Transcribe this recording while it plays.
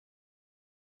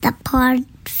the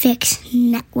Podfix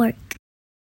Network.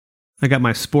 I got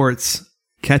my sports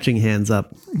catching hands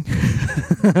up.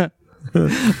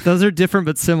 Those are different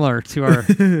but similar to our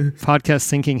podcast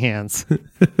sinking hands.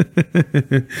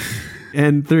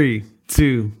 And 3,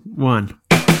 2, 1.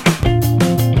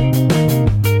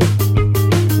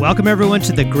 Welcome, everyone,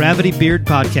 to the Gravity Beard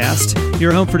Podcast,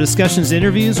 your home for discussions and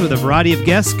interviews with a variety of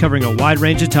guests covering a wide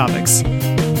range of topics.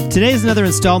 Today is another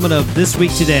installment of This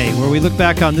Week Today, where we look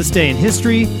back on this day in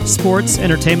history, sports,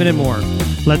 entertainment, and more.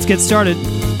 Let's get started.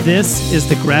 This is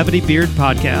the Gravity Beard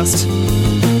Podcast.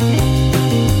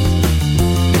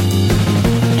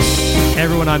 Hey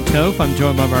everyone, I'm Toph. I'm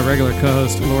joined by my regular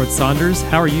co-host, Lord Saunders.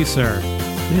 How are you, sir?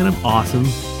 Man, I'm awesome.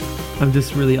 I'm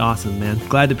just really awesome, man.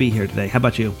 Glad to be here today. How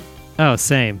about you? Oh,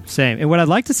 same. And what I'd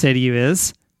like to say to you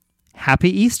is, Happy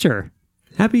Easter.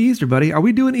 Happy Easter, buddy. Are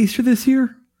we doing Easter this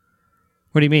year?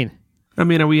 What do you mean? I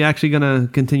mean, are we actually going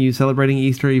to continue celebrating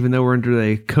Easter even though we're under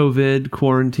a COVID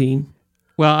quarantine?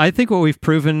 Well, I think what we've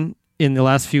proven in the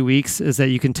last few weeks is that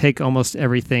you can take almost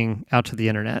everything out to the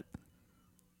internet.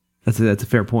 That's a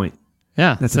fair point.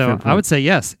 Yeah, that's a fair point. I would say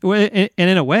yes. And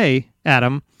in a way,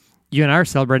 Adam, you and I are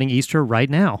celebrating Easter right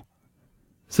now.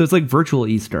 So it's like virtual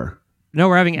Easter. No,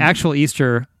 we're having actual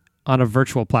Easter on a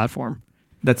virtual platform.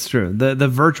 That's true. The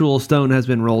virtual stone has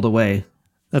been rolled away.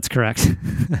 That's correct.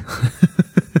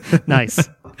 Nice.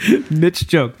 Niche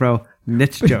joke, bro.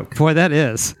 Niche joke. Boy, that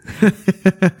is.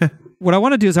 What I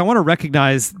want to do is I want to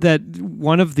recognize that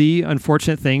one of the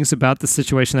unfortunate things about the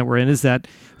situation that we're in is that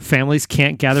families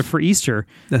can't gather for Easter.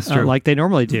 That's true. Like they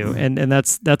normally do, and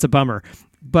that's a bummer.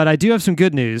 But I do have some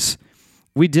good news.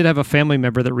 We did have a family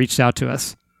member that reached out to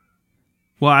us.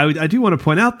 Well, I do want to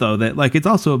point out, though, that it's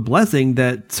also a blessing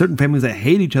that certain families that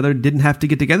hate each other didn't have to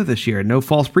get together this year. No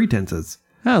false pretenses.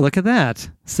 Oh, look at that.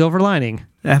 Silver lining.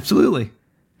 Absolutely.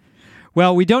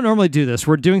 Well, we don't normally do this.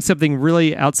 We're doing something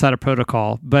really outside of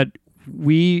protocol, but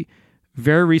we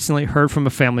very recently heard from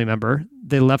a family member.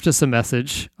 They left us a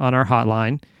message on our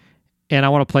hotline, and I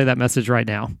want to play that message right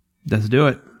now. Let's do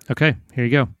it. Okay, here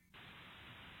you go.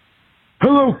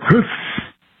 Hello, Chris.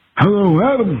 Hello,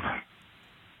 Adam.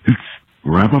 It's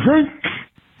Grandpa Frank.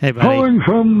 Hey, buddy. Calling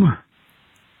from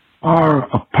our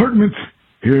apartment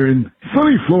here in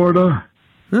sunny Florida,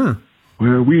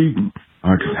 where we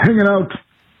are just hanging out,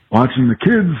 watching the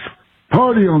kids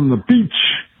party on the beach.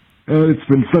 It's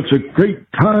been such a great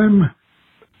time.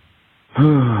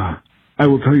 I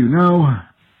will tell you now,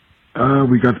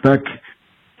 we got back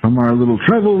from our little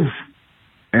travels,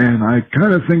 and I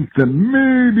kind of think that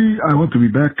maybe I want to be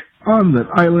back on that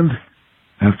island.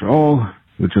 After all,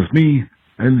 with just me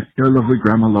and your lovely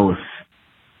Grandma Lois.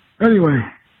 Anyway,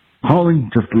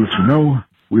 calling just to let you know,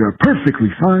 we are perfectly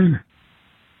fine.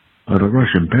 The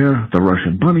Russian bear, the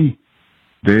Russian bunny,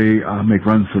 they make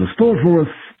runs to the store for us.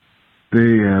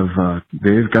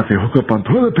 They've got their hookup on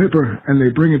toilet paper and they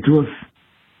bring it to us.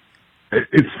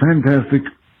 It's fantastic.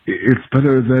 It's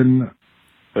better than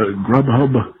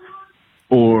Grubhub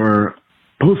or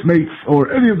Postmates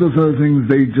or any of those other things.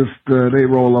 They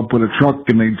roll up with a truck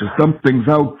and they just dump things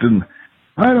out, and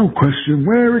I don't question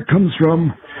where it comes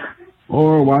from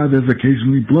or why there's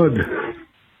occasionally blood.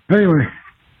 Anyway,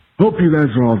 hope you guys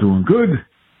are all doing good.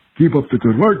 Keep up the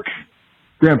good work.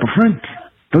 Grandpa Frank,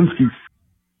 Dunskies.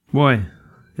 Boy,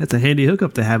 that's a handy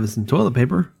hookup to have as some toilet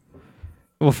paper.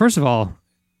 Well, first of all,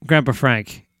 Grandpa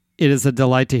Frank, it is a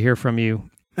delight to hear from you.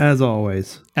 As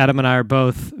always. Adam and I are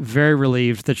both very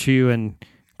relieved that you and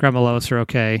Grandma Lois are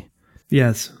okay.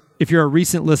 Yes. If you're a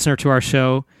recent listener to our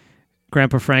show,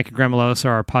 Grandpa Frank and Grandma Lois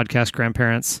are our podcast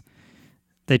grandparents.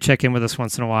 They check in with us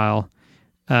once in a while.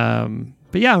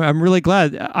 But yeah, I'm really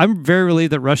glad. I'm very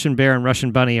relieved that Russian Bear and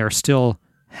Russian Bunny are still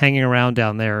hanging around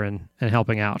down there and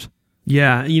helping out.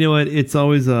 Yeah, you know what? It's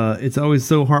always so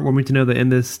heartwarming to know that in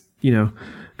this,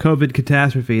 COVID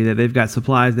catastrophe that they've got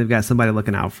supplies, they've got somebody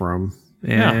looking out for them.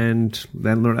 And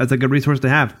that's a good resource to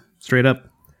have, straight up.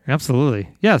 Absolutely.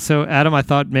 Yeah, so Adam, I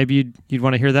thought maybe you'd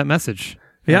want to hear that message.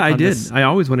 Yeah, I did. I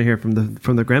always want to hear from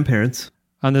the grandparents.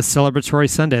 On this celebratory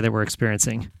Sunday that we're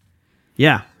experiencing.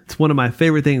 Yeah, it's one of my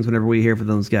favorite things whenever we hear from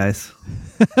those guys.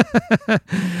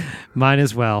 Mine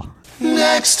as well.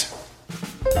 Next.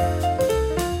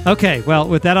 Okay, well,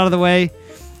 with that out of the way,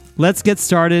 let's get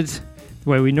started the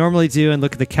way we normally do and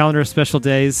look at the calendar of special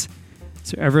days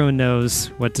so everyone knows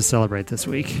what to celebrate this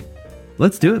week.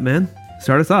 Let's do it, man.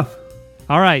 Start us off.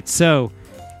 All right, so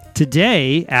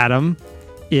today, Adam,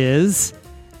 is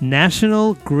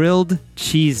National Grilled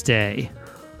Cheese Day.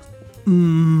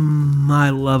 I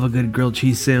love a good grilled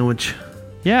cheese sandwich.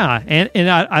 Yeah, and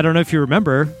I don't know if you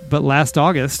remember, but last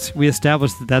August, we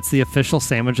established that that's the official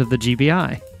sandwich of the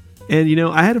GBI. And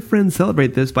I had a friend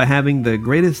celebrate this by having the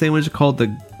greatest sandwich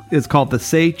it's called the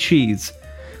Say Cheese.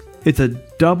 It's a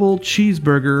double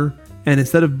cheeseburger, and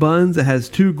instead of buns, it has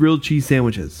 2 grilled cheese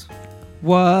sandwiches.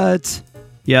 What?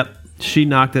 Yep, she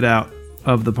knocked it out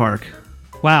of the park.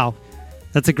 Wow.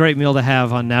 That's a great meal to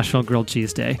have on National Grilled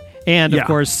Cheese Day. And, of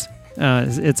course,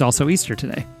 it's also Easter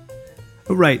today.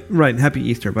 Right. Happy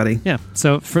Easter, buddy. Yeah.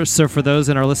 So for those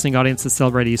in our listening audience that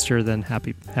celebrate Easter, then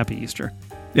happy Easter.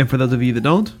 And for those of you that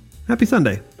don't, happy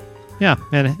Sunday. Yeah,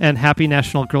 and happy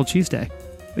National Grilled Cheese Day.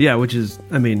 Yeah, which is,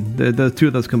 the 2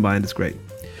 of those combined is great.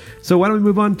 So why don't we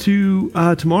move on to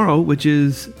tomorrow, which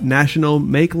is National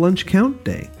Make Lunch Count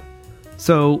Day.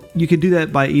 So you can do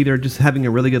that by either just having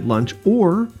a really good lunch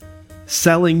or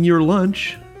selling your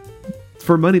lunch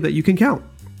for money that you can count.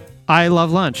 I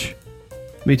love lunch.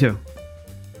 Me too.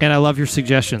 And I love your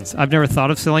suggestions. I've never thought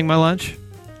of selling my lunch,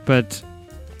 but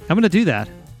I'm going to do that.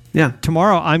 Yeah.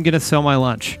 Tomorrow, I'm going to sell my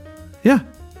lunch. Yeah.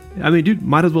 Dude,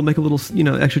 might as well make a little,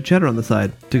 extra cheddar on the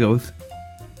side to go with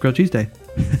grilled cheese day.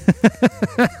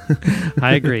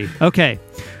 I agree. Okay.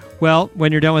 Well,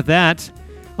 when you're done with that,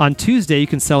 on Tuesday, you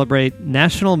can celebrate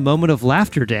National Moment of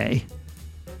Laughter Day.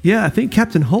 Yeah, I think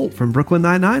Captain Holt from Brooklyn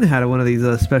Nine-Nine had one of these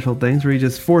special things where he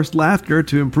just forced laughter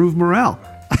to improve morale.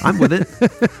 I'm with it.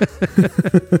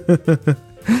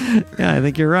 Yeah, I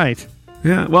think you're right.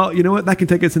 Yeah, well, you know what? That can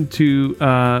take us into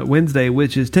Wednesday,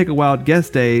 which is Take a Wild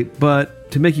Guess Day. But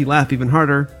to make you laugh even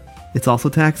harder, it's also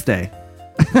tax day.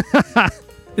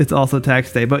 It's also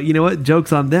tax day. But you know what?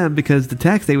 Joke's on them because the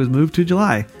tax day was moved to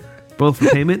July, both for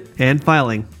payment and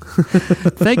filing.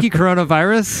 Thank you,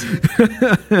 coronavirus.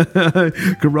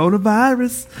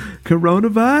 Coronavirus.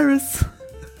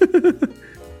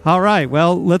 All right.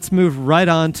 Well, let's move right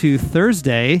on to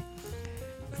Thursday.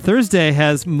 Thursday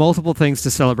has multiple things to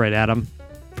celebrate, Adam.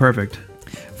 Perfect.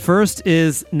 First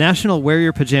is National Wear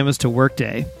Your Pajamas to Work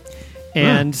Day.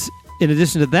 And in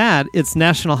addition to that, it's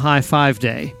National High Five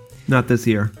Day. Not this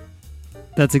year.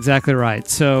 That's exactly right.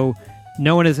 So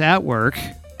no one is at work,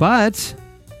 but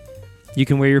you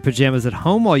can wear your pajamas at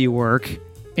home while you work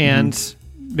and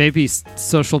maybe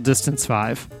social distance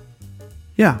 5.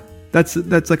 Yeah, that's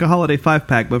like a holiday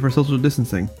 5-pack, but for social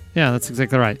distancing. Yeah, that's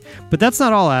exactly right. But that's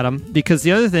not all, Adam, because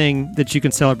the other thing that you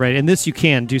can celebrate, and this you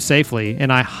can do safely,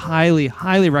 and I highly,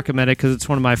 highly recommend it because it's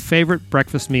one of my favorite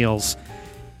breakfast meals.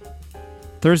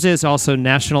 Thursday is also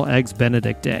National Eggs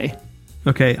Benedict Day.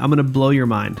 Okay, I'm going to blow your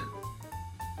mind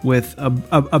with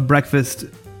a breakfast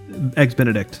Eggs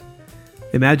Benedict.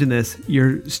 Imagine this,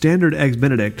 your standard Eggs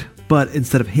Benedict, but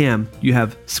instead of ham, you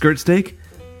have skirt steak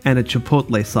and a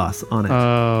chipotle sauce on it.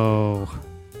 Oh,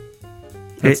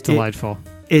 that's delightful.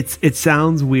 It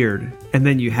sounds weird, and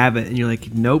then you have it, and you're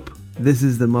like, nope, this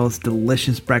is the most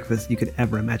delicious breakfast you could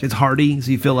ever imagine. It's hearty,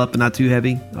 so you fill up and not too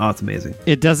heavy. Oh, it's amazing.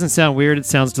 It doesn't sound weird. It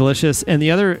sounds delicious. And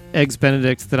the other Eggs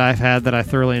Benedict that I've had that I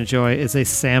thoroughly enjoy is a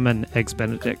salmon Eggs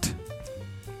Benedict.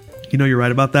 You know, you're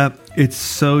right about that. It's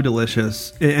so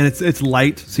delicious, and it's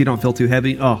light, so you don't feel too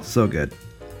heavy. Oh, so good.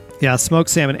 Yeah, smoked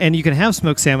salmon. And you can have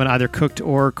smoked salmon either cooked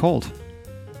or cold.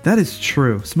 That is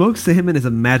true. Smoked salmon is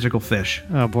a magical fish.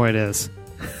 Oh, boy, it is.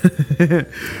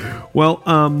 Well,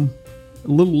 a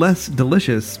little less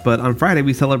delicious, but on Friday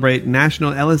we celebrate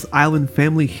National Ellis Island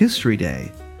Family History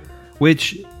Day,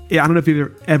 which, I don't know if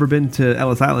you've ever been to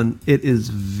Ellis Island. It is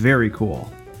very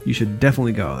cool. You should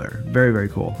definitely go there. Very, very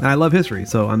cool. And I love history,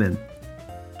 so I'm in.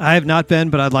 I have not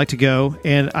been, but I'd like to go,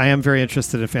 and I am very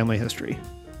interested in family history.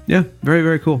 Yeah, very,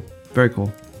 very cool. Very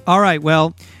cool. All right,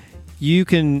 well, you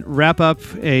can wrap up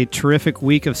a terrific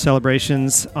week of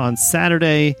celebrations on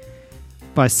Saturday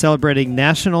by celebrating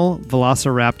National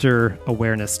Velociraptor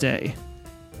Awareness Day.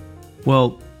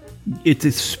 Well, it's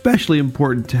especially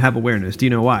important to have awareness. Do you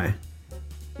know why?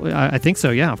 Well, I think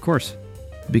so, yeah, of course.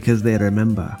 Because they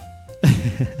remember.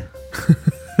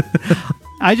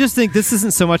 I just think this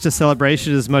isn't so much a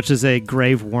celebration as much as a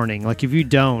grave warning. Like, if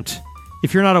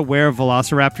you're not aware of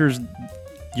velociraptors,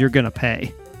 you're going to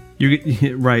pay.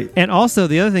 You're right. And also,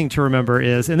 the other thing to remember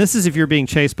is, and this is if you're being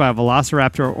chased by a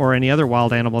velociraptor or any other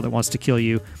wild animal that wants to kill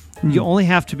you, you only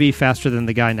have to be faster than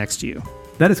the guy next to you.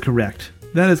 That is correct.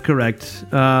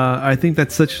 I think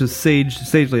that's such a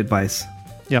sagely advice.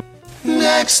 Yep.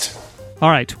 Next. All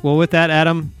right. Well, with that,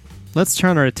 Adam, let's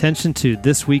turn our attention to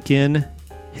This Week in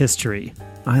History.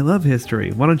 I love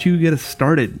history. Why don't you get us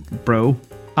started, bro?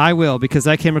 I will, because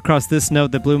I came across this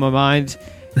note that blew my mind,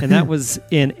 and that was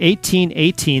in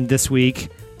 1818 this week,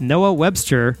 Noah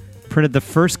Webster printed the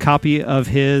first copy of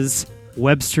his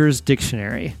Webster's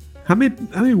Dictionary. How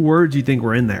many words do you think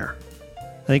were in there?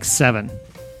 I think 7.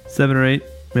 7 or 8?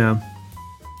 Yeah.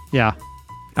 Yeah.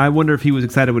 I wonder if he was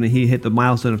excited when he hit the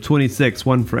milestone of 26,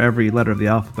 one for every letter of the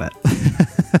alphabet.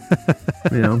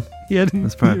 Yeah,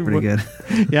 that's probably pretty good.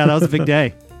 Yeah, that was a big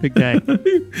day. Big day.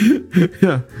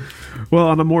 Yeah. Well,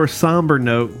 on a more somber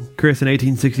note, Chris, in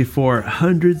 1864,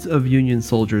 hundreds of Union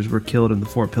soldiers were killed in the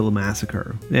Fort Pillow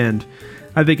massacre. And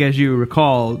I think, as you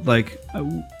recall,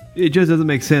 it just doesn't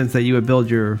make sense that you would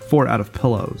build your fort out of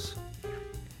pillows.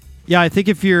 Yeah, I think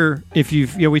if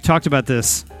we talked about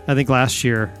this, I think last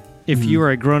year, if you are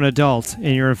a grown adult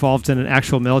and you're involved in an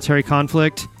actual military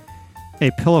conflict, a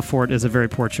pillow fort is a very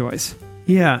poor choice.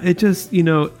 Yeah, it just,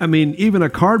 even a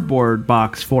cardboard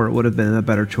box fort would have been a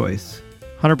better choice.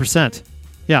 100%.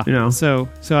 Yeah. So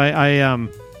I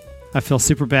feel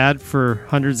super bad for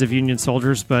hundreds of Union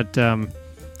soldiers, but come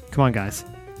on, guys.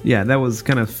 Yeah, that was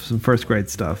kind of some first grade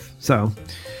stuff. So,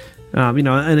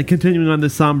 and continuing on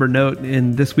this somber note,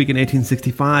 in this week in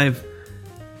 1865,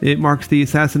 it marks the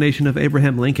assassination of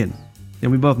Abraham Lincoln.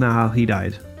 And we both know how he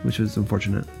died, which was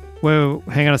unfortunate. Whoa,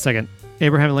 hang on a second.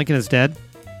 Abraham Lincoln is dead?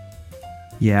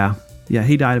 Yeah. Yeah,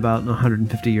 he died about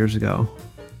 150 years ago.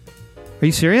 Are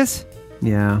you serious?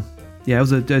 Yeah. Yeah, it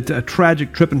was a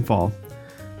tragic trip and fall.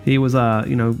 He was,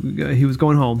 he was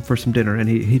going home for some dinner, and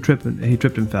he tripped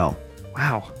and fell.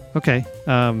 Wow. Okay.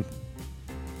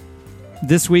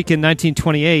 This week in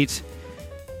 1928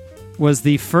 was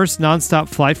the first nonstop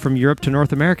flight from Europe to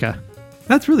North America.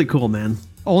 That's really cool, man.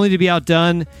 Only to be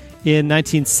outdone in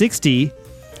 1960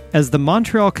 as the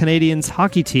Montreal Canadiens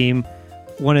hockey team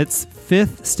won its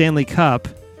 5th Stanley Cup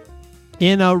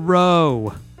in a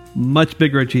row. Much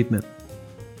bigger achievement.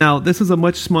 Now, this is a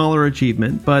much smaller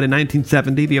achievement, but in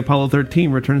 1970, the Apollo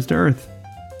 13 returns to Earth.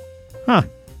 Huh.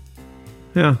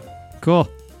 Yeah. Cool.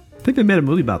 I think they made a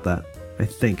movie about that. I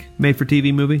think.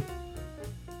 Made-for-TV movie.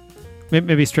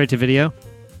 Maybe straight to video?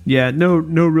 Yeah, no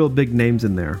real big names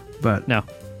in there, but... No.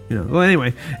 Well, anyway,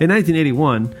 in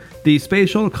 1981, the Space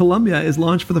Shuttle Columbia is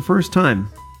launched for the first time,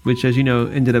 which, as you know,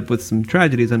 ended up with some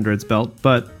tragedies under its belt,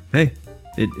 but hey,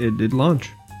 it did launch.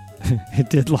 It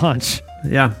did launch.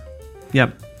 Yeah.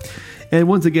 Yep. And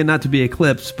once again, not to be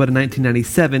eclipsed, but in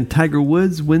 1997, Tiger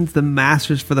Woods wins the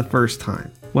Masters for the first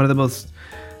time. One of the most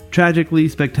tragically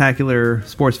spectacular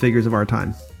sports figures of our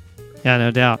time. Yeah,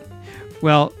 no doubt.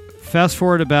 Well, fast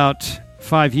forward about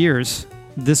 5 years.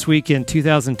 This week in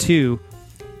 2002,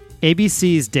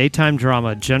 ABC's daytime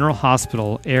drama General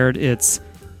Hospital aired its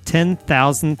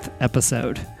 10,000th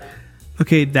episode.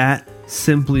 Okay, that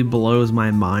simply blows my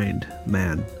mind,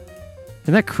 man.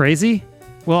 Isn't that crazy?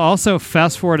 Well, also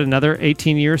fast forward another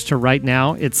 18 years to right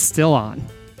now, it's still on.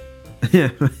 Yeah,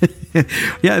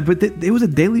 but it was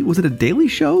was it a daily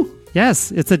show?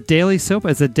 Yes, it's a daily soap.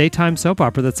 It's a daytime soap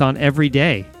opera that's on every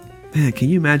day. Man, can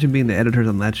you imagine being the editors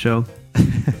on that show?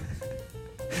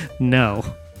 No.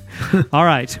 All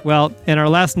right. Well, in our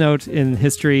last note in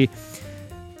history,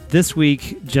 this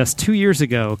week, just 2 years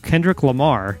ago, Kendrick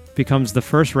Lamar becomes the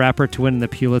first rapper to win the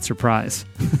Pulitzer Prize.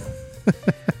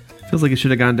 Feels like it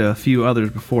should have gone to a few others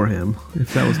before him,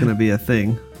 if that was going to be a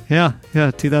thing. Yeah,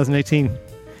 2018.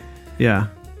 Yeah.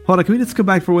 Hold on, can we just go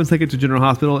back for 1 second to General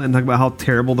Hospital and talk about how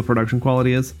terrible the production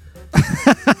quality is?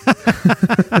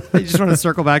 You just want to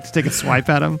circle back to take a swipe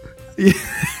at him?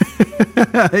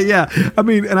 Yeah. I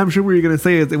mean, and I'm sure what you're going to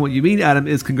say is, and what you mean, Adam,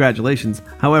 is congratulations.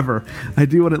 However, I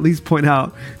do want to at least point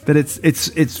out that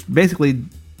it's basically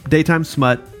daytime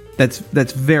smut that's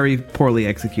very poorly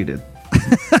executed.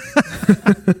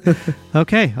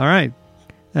 Okay, all right.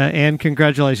 And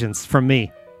congratulations from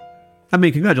me. I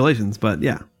mean, congratulations, but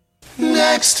yeah.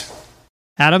 Next.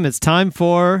 Adam, it's time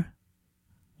for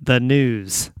the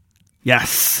news.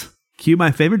 Yes. Cue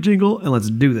my favorite jingle and let's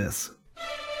do this.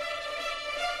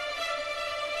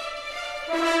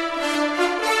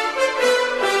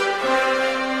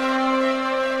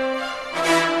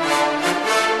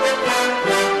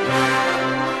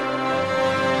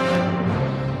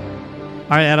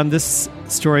 All right, Adam, this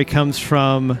story comes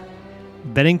from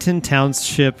Bennington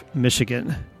Township,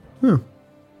 Michigan.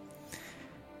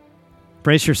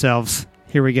 Brace yourselves.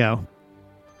 Here we go.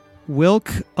 Wilk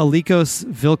Alikos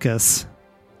Vilkas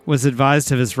was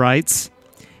advised of his rights.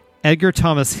 Edgar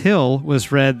Thomas Hill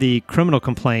was read the criminal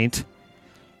complaint.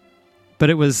 But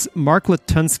it was Mark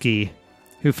Latunsky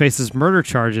who faces murder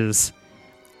charges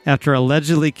after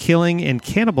allegedly killing and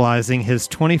cannibalizing his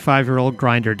 25-year-old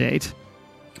grinder date.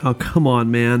 Oh, come on,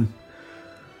 man.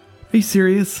 Are you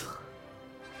serious?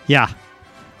 Yeah.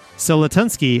 So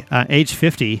Latunsky, age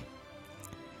 50,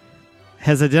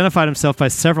 has identified himself by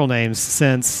several names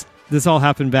since this all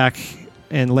happened back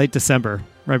in late December,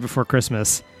 right before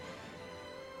Christmas,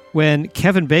 when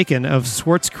Kevin Bacon of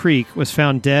Swartz Creek was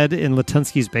found dead in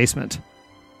Latunsky's basement.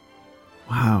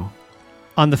 Wow.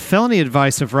 On the felony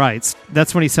advice of Wrights,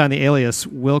 that's when he signed the alias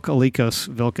Wilk Alikos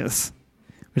Vilkas,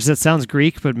 which that sounds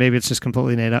Greek, but maybe it's just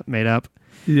completely made up.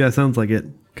 Yeah, sounds like it.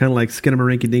 Kind of like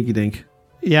Skinnamarink Dinky Dink.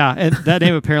 Yeah, and that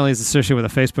name apparently is associated with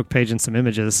a Facebook page and some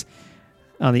images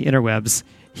on the interwebs.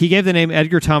 He gave the name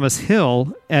Edgar Thomas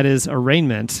Hill at his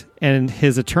arraignment, and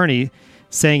his attorney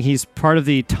saying he's part of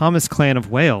the Thomas clan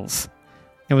of Wales,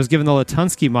 and was given the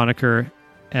Latunsky moniker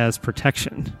as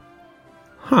protection.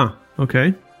 Huh,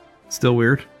 okay. Still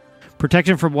weird.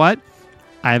 Protection from what?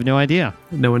 I have no idea.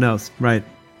 No one knows, right.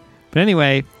 But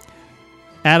anyway,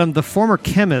 Adam, the former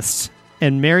chemist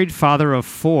and married father of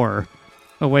 4,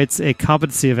 awaits a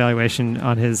competency evaluation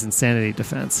on his insanity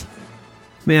defense.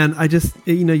 Man, I just,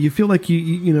 you feel like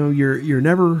you're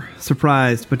never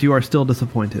surprised, but you are still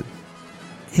disappointed.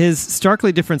 His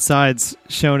starkly different sides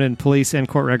shown in police and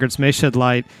court records may shed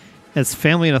light as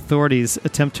family and authorities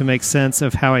attempt to make sense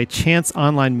of how a chance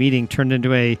online meeting turned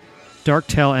into a dark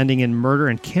tale ending in murder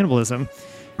and cannibalism.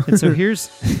 And so here's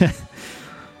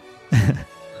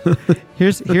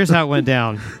how it went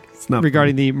down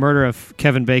regarding the murder of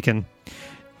Kevin Bacon.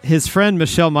 His friend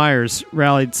Michelle Myers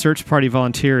rallied search party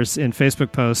volunteers in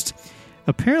Facebook post.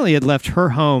 Apparently had left her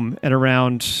home at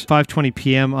around 5:20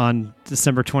 p.m. on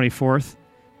December 24th,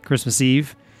 Christmas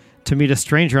Eve, to meet a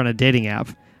stranger on a dating app.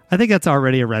 I think that's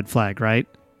already a red flag, right?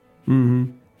 Mm-hmm.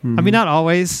 Mm-hmm. I mean, not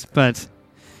always, but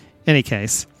in any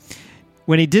case.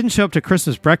 When he didn't show up to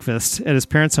Christmas breakfast at his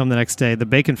parents' home the next day, the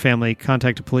Bacon family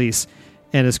contacted police,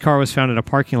 and his car was found in a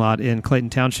parking lot in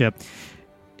Clayton Township.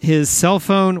 His cell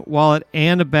phone, wallet,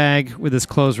 and a bag with his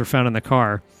clothes were found in the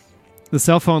car. The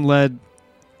cell phone led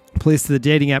police to the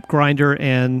dating app Grindr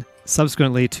and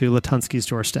subsequently to Latunsky's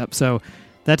doorstep. So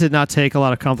that did not take a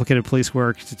lot of complicated police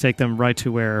work to take them right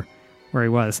to where he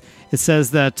was. It says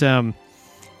that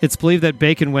it's believed that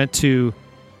Bacon went to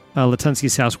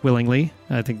Latunsky's house willingly.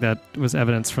 I think that was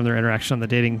evidence from their interaction on the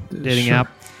dating app.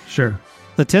 Sure.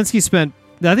 Latunsky spent,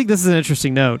 I think this is an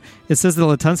interesting note. It says that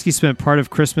Latunsky spent part of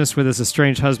Christmas with his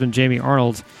estranged husband, Jamie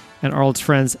Arnold, and Arnold's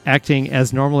friends acting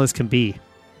as normal as can be.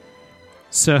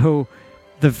 So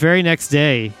the very next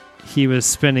day, he was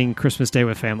spending Christmas Day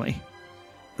with family.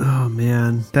 Oh,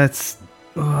 man.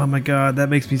 Oh, my God. That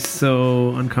makes me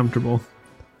so uncomfortable.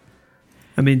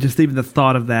 I mean, just even the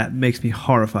thought of that makes me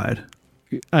horrified.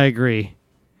 I agree.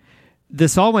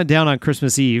 This all went down on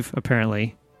Christmas Eve,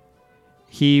 apparently.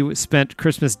 He spent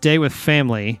Christmas Day with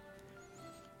family.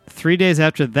 3 days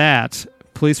after that,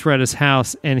 police were at his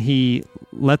house, and he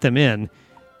let them in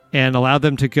and allowed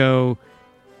them to go.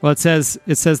 Well, it says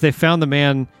they found the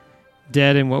man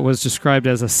dead in what was described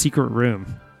as a secret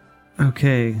room.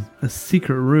 Okay, a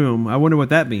secret room. I wonder what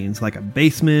that means. Like a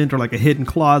basement or like a hidden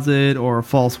closet or a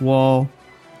false wall.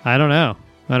 I don't know.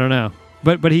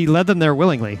 But he led them there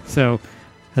willingly, so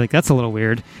I think that's a little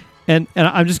weird. And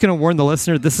I'm just going to warn the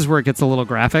listener, this is where it gets a little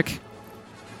graphic.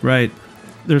 Right.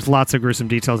 There's lots of gruesome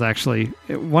details, actually.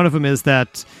 One of them is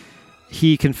that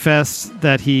he confessed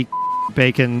that he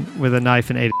Bacon with a knife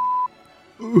and ate it.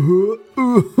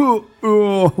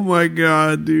 Oh, my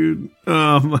God, dude.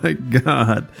 Oh, my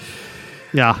God.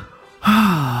 Yeah.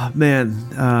 Man,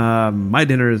 my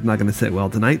dinner is not going to sit well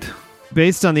tonight.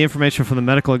 Based on the information from the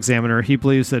medical examiner, he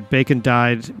believes that Bacon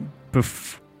died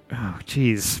before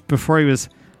he was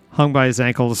hung by his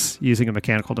ankles using a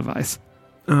mechanical device.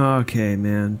 Okay,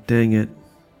 man. Dang it.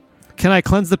 Can I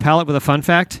cleanse the palate with a fun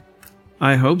fact?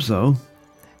 I hope so.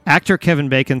 Actor Kevin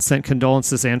Bacon sent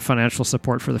condolences and financial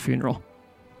support for the funeral.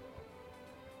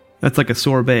 That's like a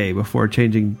sorbet before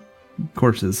changing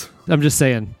courses. I'm just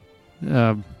saying.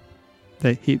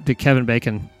 The Kevin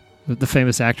Bacon, the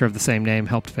famous actor of the same name,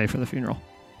 helped pay for the funeral.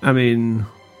 I mean,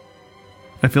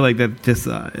 I feel like that just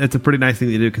it's a pretty nice thing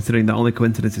to do considering the only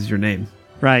coincidence is your name.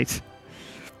 Right.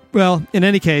 Well, in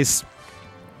any case,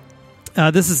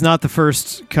 this is not the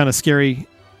first kind of scary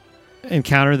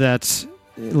encounter that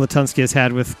Latunsky has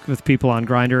had with people on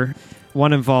Grindr.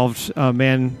 One involved a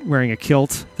man wearing a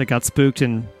kilt that got spooked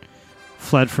and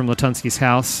fled from Latunsky's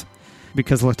house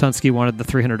because Latunsky wanted the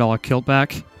 $300 kilt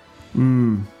back.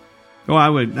 Oh, I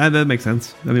would. That makes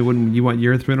sense. I mean, wouldn't you want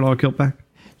your $300 kilt back?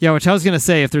 Yeah, which I was going to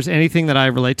say, if there's anything that I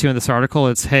relate to in this article,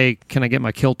 it's, hey, can I get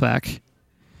my kilt back?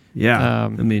 Yeah. I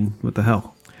mean, what the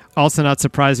hell? Also not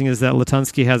surprising is that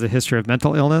Latunsky has a history of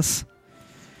mental illness.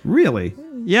 Really?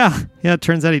 Yeah, it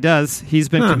turns out he does. He's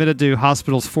been committed to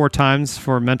hospitals 4 times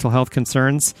for mental health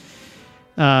concerns.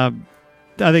 I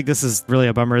think this is really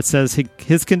a bummer. It says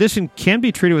his condition can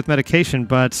be treated with medication,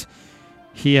 but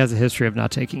he has a history of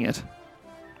not taking it.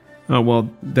 Oh, well,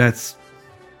 that's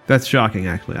shocking,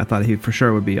 actually. I thought he for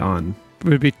sure would be on.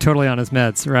 Would be totally on his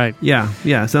meds, right? Yeah,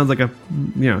 sounds like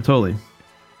totally.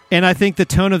 And I think the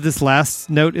tone of this last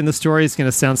note in the story is going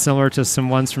to sound similar to some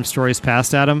ones from stories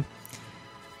past, Adam.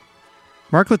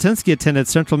 Mark Latinsky attended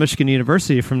Central Michigan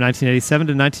University from 1987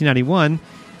 to 1991,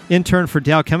 interned for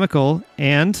Dow Chemical,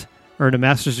 and earned a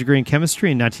master's degree in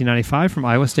chemistry in 1995 from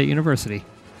Iowa State University.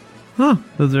 Huh.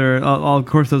 Those are, all, of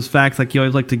course, those facts like you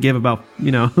always like to give about,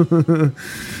 the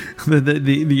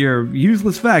your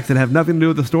useless facts that have nothing to do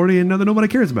with the story and that nobody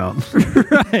cares about.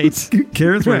 Right. Who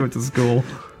cares where I went to school?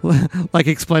 Like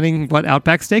explaining what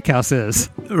Outback Steakhouse is.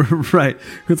 Right.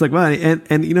 It's like, well, and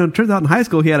it turns out in high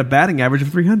school he had a batting average of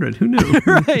 300. Who knew?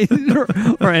 Right.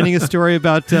 Or ending a story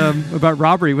about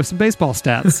robbery with some baseball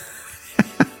stats.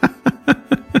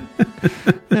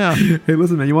 Yeah. Hey,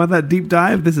 listen, man, you want that deep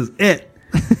dive? This is it.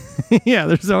 Yeah,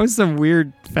 there's always some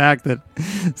weird fact that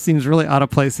seems really out of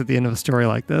place at the end of a story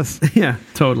like this. Yeah,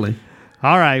 totally.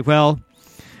 All right. Well,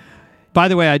 by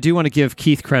the way, I do want to give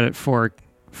Keith credit for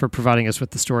providing us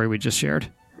with the story we just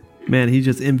shared. Man, he's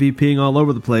just MVPing all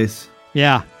over the place.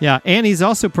 Yeah. And he's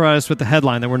also provided us with the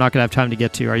headline that we're not going to have time to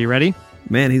get to. Are you ready?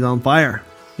 Man, he's on fire.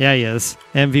 Yeah, he is.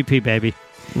 MVP, baby.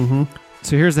 Mm-hmm.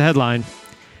 So here's the headline.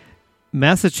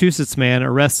 Massachusetts man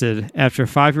arrested after a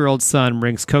 5-year-old son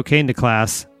brings cocaine to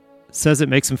class, says it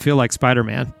makes him feel like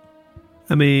Spider-Man.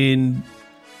 I mean,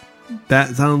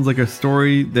 that sounds like a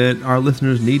story that our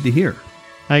listeners need to hear.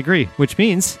 I agree, which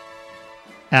means,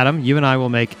 Adam, you and I will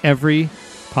make every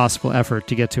possible effort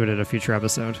to get to it at a future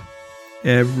episode.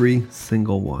 Every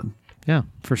single one. Yeah,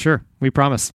 for sure. We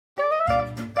promise.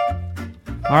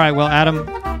 All right, well, Adam,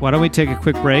 why don't we take a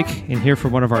quick break and hear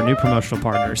from one of our new promotional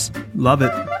partners? Love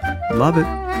it. Love it.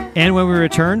 And when we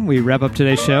return, we wrap up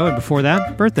today's show, and before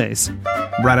that, birthdays.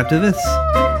 Right after this.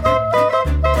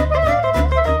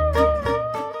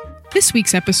 This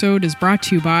week's episode is brought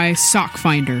to you by Sock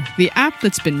Finder, the app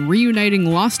that's been reuniting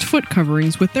lost foot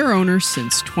coverings with their owners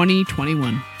since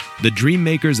 2021. The dream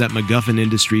makers at MacGuffin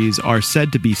Industries are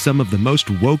said to be some of the most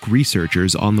woke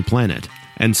researchers on the planet,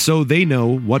 and so they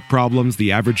know what problems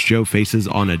the average Joe faces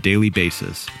on a daily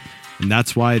basis. And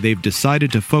that's why they've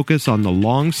decided to focus on the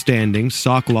long-standing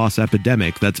sock loss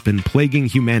epidemic that's been plaguing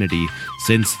humanity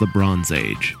since the Bronze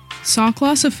Age. Sock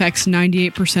loss affects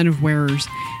 98% of wearers,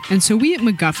 and so we at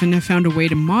MacGuffin have found a way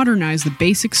to modernize the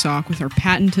basic sock with our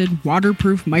patented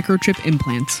waterproof microchip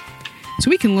implants. So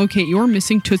we can locate your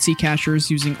missing Tootsie Catchers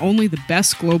using only the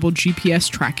best global GPS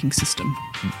tracking system.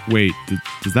 Wait,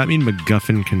 does that mean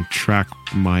MacGuffin can track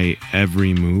my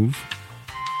every move?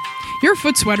 Your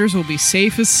foot sweaters will be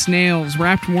safe as snails,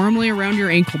 wrapped warmly around your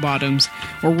ankle bottoms,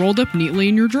 or rolled up neatly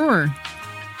in your drawer.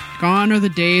 Gone are the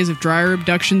days of dryer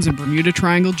abductions and Bermuda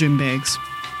Triangle gym bags.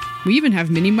 We even have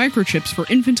mini microchips for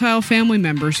infantile family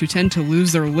members who tend to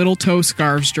lose their little toe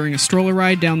scarves during a stroller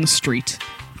ride down the street.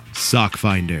 Sock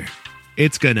Finder.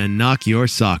 It's gonna knock your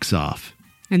socks off.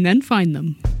 And then find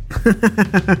them.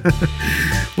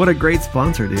 What a great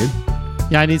sponsor, dude.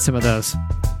 Yeah, I need some of those.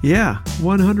 Yeah,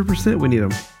 100% we need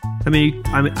them. I mean,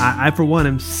 I for one,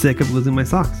 am sick of losing my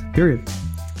socks, period.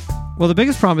 Well, the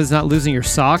biggest problem is not losing your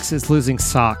socks, it's losing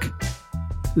sock.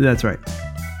 That's right.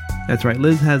 That's right.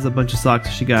 Liz has a bunch of socks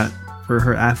she got for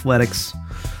her athletics,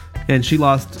 and she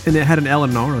lost, and it had an L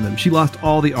and an R on them. She lost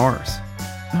all the R's.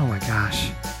 Oh my gosh.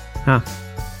 Huh.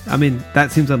 I mean,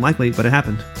 that seems unlikely, but it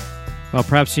happened. Well,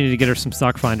 perhaps you need to get her some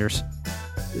sock finders.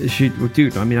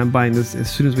 Dude, I mean, I'm buying this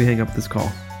as soon as we hang up this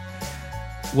call.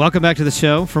 Welcome back to the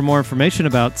show. For more information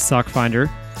about Sock Finder,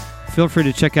 feel free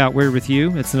to check out Weird With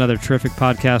You. It's another terrific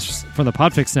podcast from the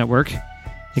Podfix Network.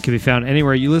 It can be found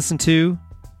anywhere you listen to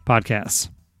podcasts.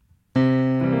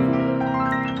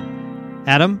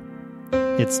 Adam,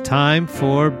 it's time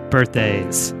for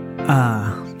birthdays.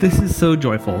 This is so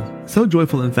joyful. So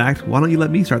joyful, in fact. Why don't you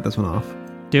let me start this one off?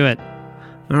 Do it.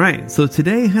 All right. So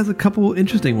today has a couple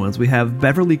interesting ones. We have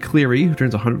Beverly Cleary, who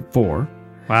turns 104.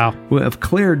 Wow. We have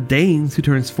Claire Danes, who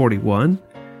turns 41.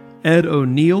 Ed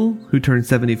O'Neill, who turns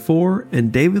 74.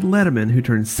 And David Letterman, who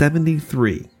turns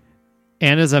 73.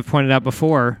 And as I've pointed out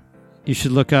before, you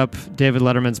should look up David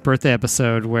Letterman's birthday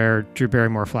episode where Drew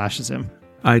Barrymore flashes him.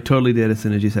 I totally did as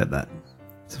soon as you said that.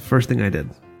 It's the first thing I did.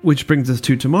 Which brings us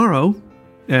to tomorrow.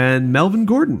 And Melvin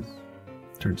Gordon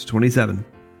turns 27.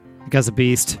 The guy's a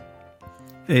beast.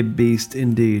 A beast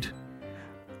indeed.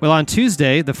 Well, on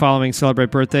Tuesday, the following celebrate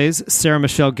birthdays. Sarah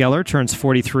Michelle Gellar turns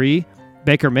 43.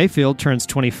 Baker Mayfield turns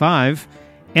 25.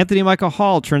 Anthony Michael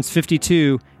Hall turns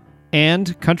 52.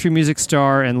 And country music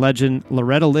star and legend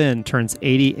Loretta Lynn turns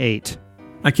 88.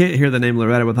 I can't hear the name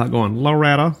Loretta without going,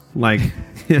 Loretta, like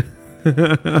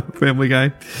Family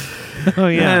Guy. Oh,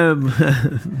 yeah.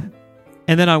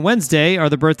 And then on Wednesday are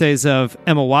the birthdays of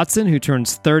Emma Watson, who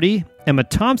turns 30, Emma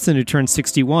Thompson, who turns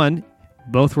 61,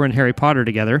 Both were in Harry Potter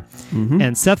together.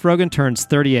 And Seth Rogen turns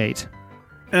 38.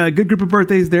 Good group of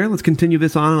birthdays there. Let's continue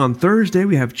this on Thursday.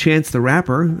 We have Chance the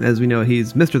Rapper. As we know,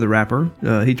 he's Mr. the Rapper.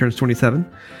 He turns 27.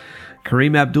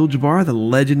 Kareem Abdul-Jabbar, the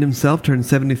legend himself, turns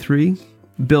 73.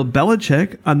 Bill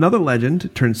Belichick, another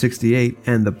legend, turns 68.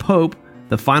 And the Pope,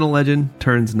 the final legend,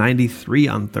 turns 93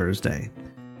 on Thursday.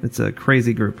 It's a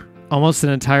crazy group. Almost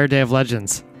an entire day of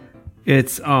legends.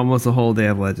 It's almost a whole day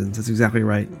of legends. That's exactly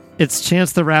right. It's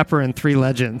Chance the Rapper and 3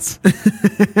 legends.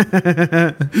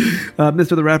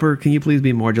 Mr. the Rapper, can you please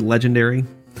be more legendary?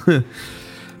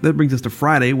 That brings us to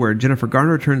Friday, where Jennifer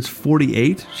Garner turns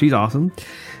 48. She's awesome.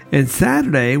 And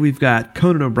Saturday, we've got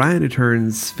Conan O'Brien, who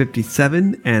turns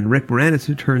 57, and Rick Moranis,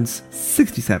 who turns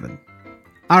 67.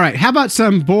 All right, how about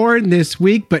some born this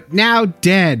week, but now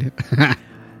dead?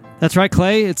 That's right,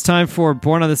 Clay. It's time for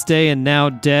Born on This Day and Now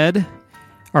Dead.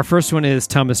 Our first one is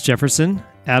Thomas Jefferson.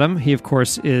 Adam, he, of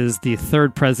course, is the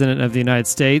 3rd president of the United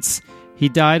States. He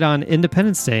died on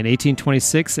Independence Day in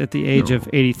 1826 at the age of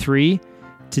 83.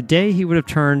 Today, he would have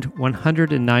turned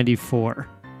 194.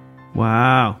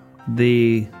 Wow.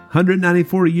 The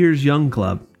 194 years young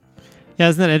club. Yeah,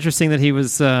 isn't that interesting that he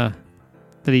was that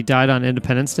he died on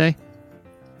Independence Day?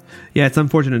 Yeah, it's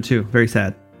unfortunate, too. Very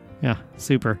sad. Yeah,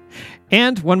 super.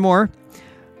 And one more.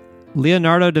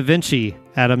 Leonardo da Vinci,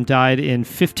 Adam, died in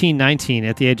 1519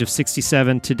 at the age of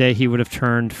 67. Today, he would have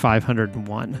turned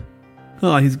 501.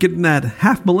 Oh, he's getting that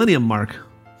half-millennium mark.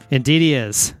 Indeed he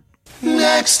is.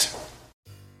 Next.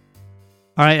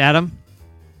 All right, Adam.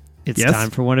 It's Yes? time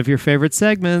for one of your favorite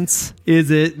segments. Is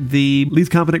it the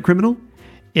least competent criminal?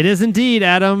 It is indeed,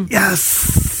 Adam.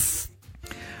 Yes!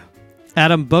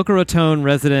 Adam, Boca Raton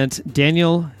resident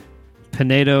Daniel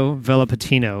Pinedo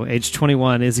Velopatino, age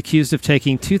 21, is accused of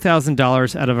taking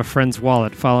 $2,000 out of a friend's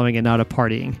wallet following a night of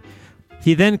partying.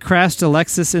 He then crashed a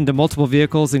Lexus into multiple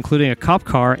vehicles, including a cop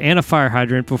car and a fire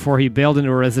hydrant, before he bailed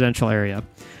into a residential area.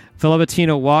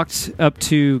 Velopatino walked up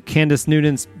to Candace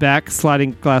Noonan's back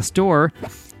sliding glass door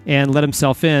and let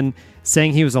himself in,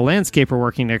 saying he was a landscaper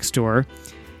working next door.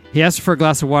 He asked her for a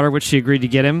glass of water, which she agreed to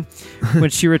get him. When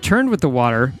she returned with the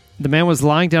water, the man was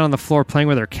lying down on the floor playing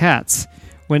with her cats.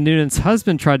 When Noonan's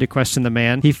husband tried to question the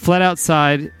man, he fled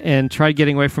outside and tried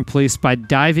getting away from police by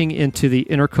diving into the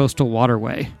intercoastal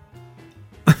waterway.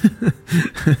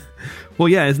 Well,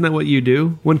 yeah, isn't that what you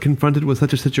do when confronted with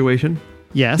such a situation?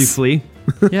 Yes. You flee?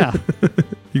 Yeah.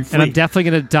 You flee. And I'm definitely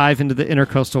going to dive into the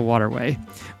intercoastal waterway.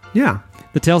 Yeah.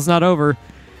 The tale's not over.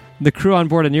 The crew on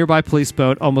board a nearby police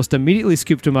boat almost immediately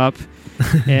scooped him up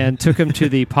and took him to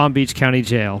the Palm Beach County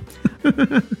Jail.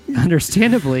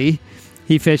 Understandably,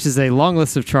 he faces a long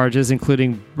list of charges,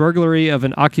 including burglary of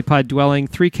an occupied dwelling,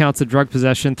 3 counts of drug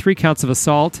possession, 3 counts of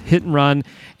assault, hit and run,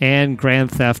 and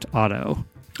grand theft auto.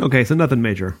 Okay, so nothing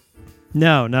major.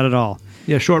 No, not at all.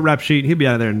 Yeah, short rap sheet. He'll be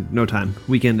out of there in no time.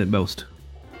 Weekend at most.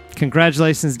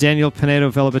 Congratulations, Daniel Pinedo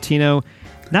Velopatino.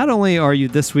 Not only are you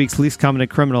this week's least competent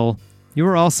criminal, you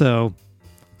are also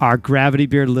our Gravity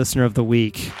Beard Listener of the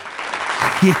Week.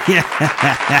 Yeah.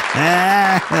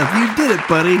 You did it,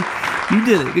 buddy. You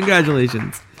did it.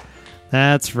 Congratulations.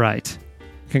 That's right.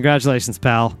 Congratulations,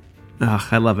 pal. Oh,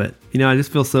 I love it. You know, I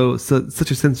just feel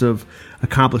such a sense of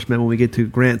accomplishment when we get to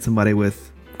grant somebody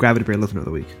with Gravity Beard Listener of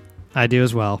the Week. I do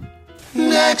as well.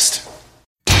 Next.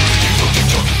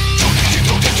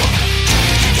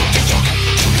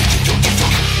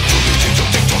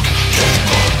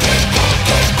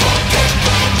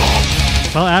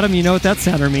 Well, Adam, you know what that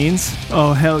sounder means.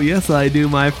 Oh, hell yes, I do,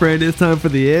 my friend. It's time for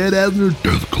the Ed Asner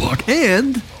Death Clock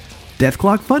and Death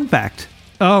Clock Fun Fact.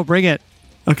 Oh, bring it.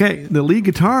 Okay, the lead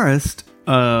guitarist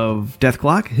of Death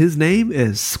Clock, his name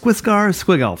is Skwisgaar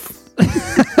Squigelf.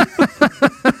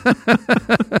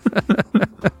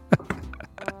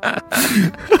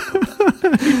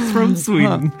 He's from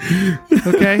Sweden.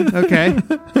 Okay.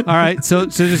 All right. So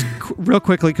just real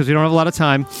quickly, because we don't have a lot of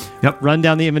time. Yep. Run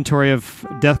down the inventory of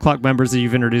Death Clock members that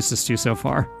you've introduced us to so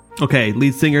far. Okay,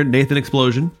 lead singer Nathan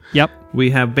Explosion. Yep. We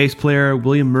have bass player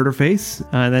William Murderface.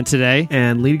 And then today.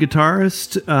 And lead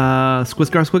guitarist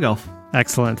Skwisgaar Squigelf.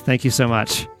 Excellent. Thank you so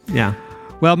much. Yeah.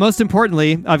 Well, most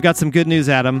importantly, I've got some good news,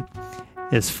 Adam.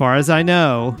 As far as I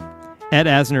know, Ed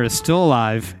Asner is still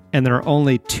alive, and there are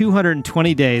only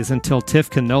 220 days until Tiff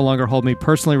can no longer hold me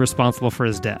personally responsible for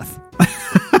his death.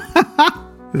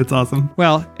 That's awesome.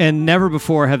 Well, and never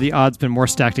before have the odds been more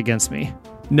stacked against me.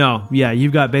 No, yeah,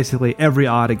 you've got basically every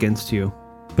odd against you.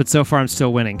 But so far, I'm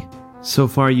still winning. So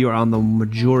far, you are on the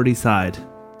majority side.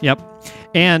 Yep.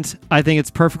 And I think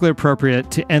it's perfectly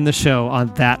appropriate to end the show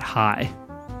on that high.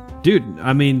 Dude,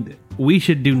 I mean, we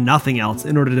should do nothing else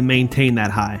in order to maintain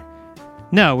that high.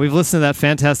 No, we've listened to that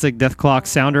fantastic Death Clock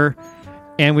sounder,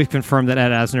 And we've confirmed that Ed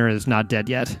Asner is not dead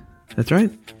yet. That's right.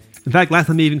 In fact, last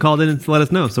time he even called in and let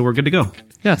us know, so we're good to go.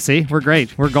 Yeah, see? We're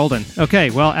great. We're golden. Okay,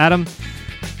 well, Adam,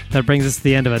 that brings us to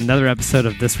the end of another episode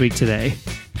of This Week Today.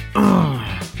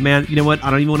 Oh, man, you know what? I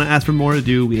don't even want to ask for more to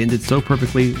do. We ended so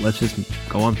perfectly. Let's just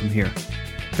go on from here.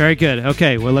 Very good.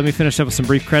 Okay, well, let me finish up with some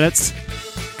brief credits.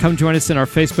 Come join us in our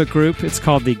Facebook group. It's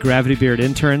called the Gravity Beard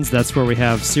Interns. That's where we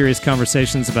have serious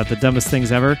conversations about the dumbest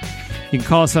things ever. You can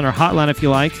call us on our hotline if you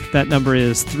like. That number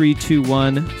is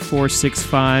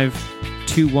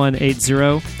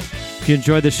 321-465-2180. If you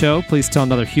enjoyed the show, please tell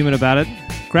another human about it.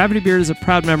 Gravity Beard is a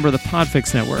proud member of the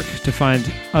Podfix Network. To find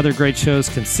other great shows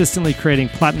consistently creating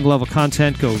platinum-level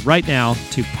content, go right now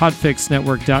to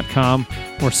podfixnetwork.com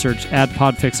or search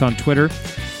 @podfix on Twitter.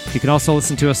 You can also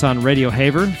listen to us on Radio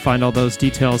Haver. Find all those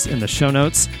details in the show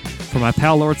notes. For my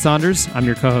pal Lord Saunders, I'm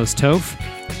your co-host Toph.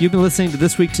 You've been listening to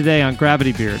This Week Today on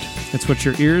Gravity Beard. It's what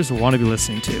your ears will want to be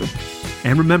listening to.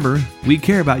 And remember, we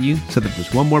care about you so that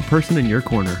there's one more person in your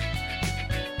corner.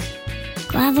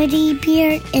 Gravity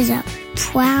Beard is a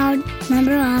proud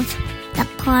member of the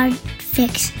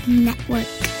Podfix Network.